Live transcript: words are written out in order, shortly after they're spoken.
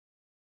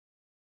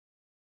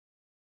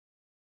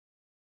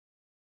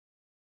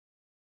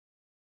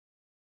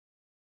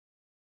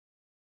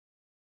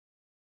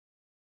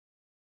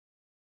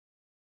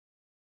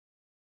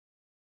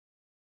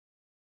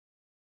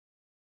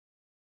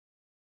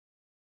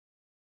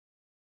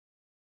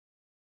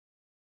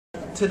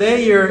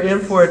today you're in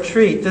for a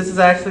treat. This is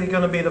actually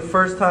going to be the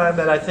first time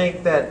that I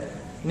think that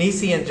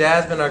Nisi and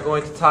Jasmine are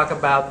going to talk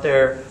about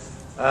their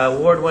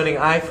award-winning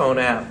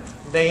iPhone app.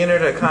 They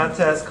entered a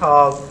contest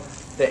called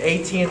the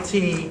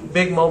AT&T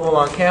Big Mobile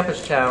on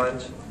Campus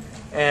Challenge,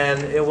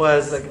 and it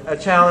was a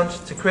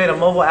challenge to create a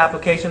mobile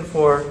application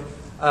for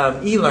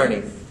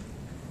e-learning.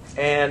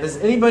 And does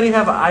anybody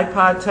have an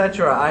iPod Touch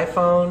or an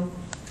iPhone?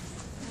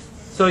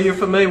 So you're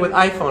familiar with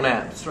iPhone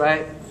apps,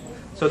 right?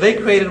 So they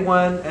created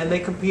one, and they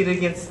competed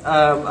against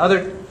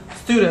other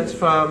students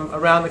from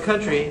around the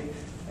country,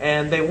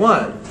 and they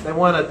won. They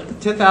won a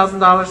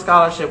 $10,000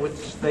 scholarship,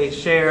 which they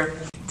share.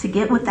 To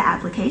get with the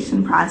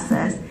application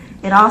process,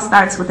 it all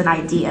starts with an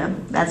idea.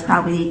 That's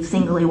probably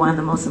singly one of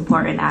the most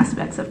important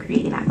aspects of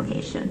creating an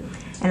application.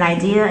 An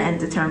idea and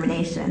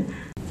determination.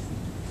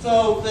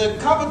 So the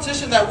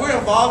competition that we're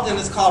involved in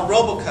is called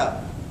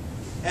RoboCup.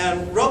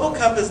 And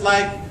RoboCup is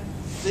like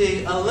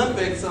the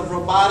Olympics of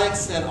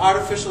robotics and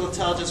artificial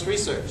intelligence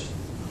research.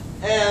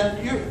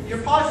 And you're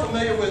probably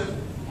familiar with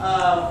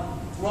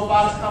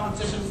robotics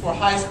competitions for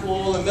high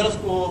school and middle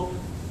school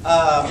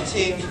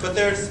teams, but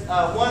there's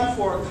one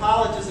for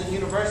colleges and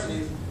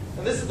universities,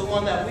 and this is the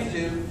one that we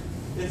do.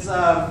 It's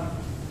the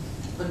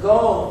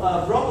goal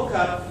of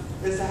RoboCup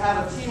is to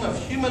have a team of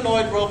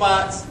humanoid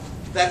robots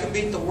that can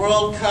beat the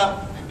World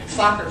Cup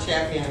soccer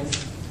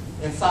champions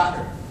in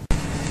soccer.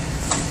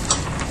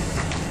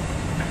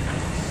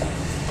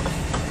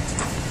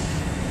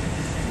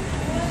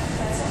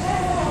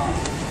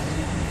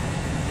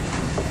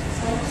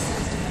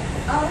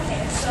 Oh,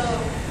 okay, so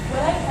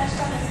what I touched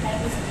on is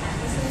head was an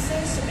active sensor.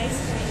 So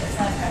basically it's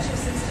a pressure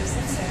sensitive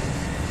sensor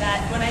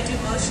that when I do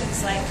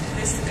motions like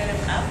this to go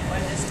up or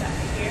this to up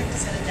here to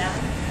set it down,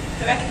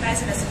 it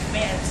recognizes it as a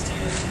command to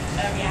do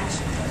a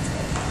reaction towards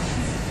it.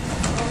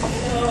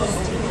 Oh,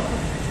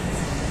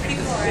 pretty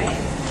cool,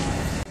 right?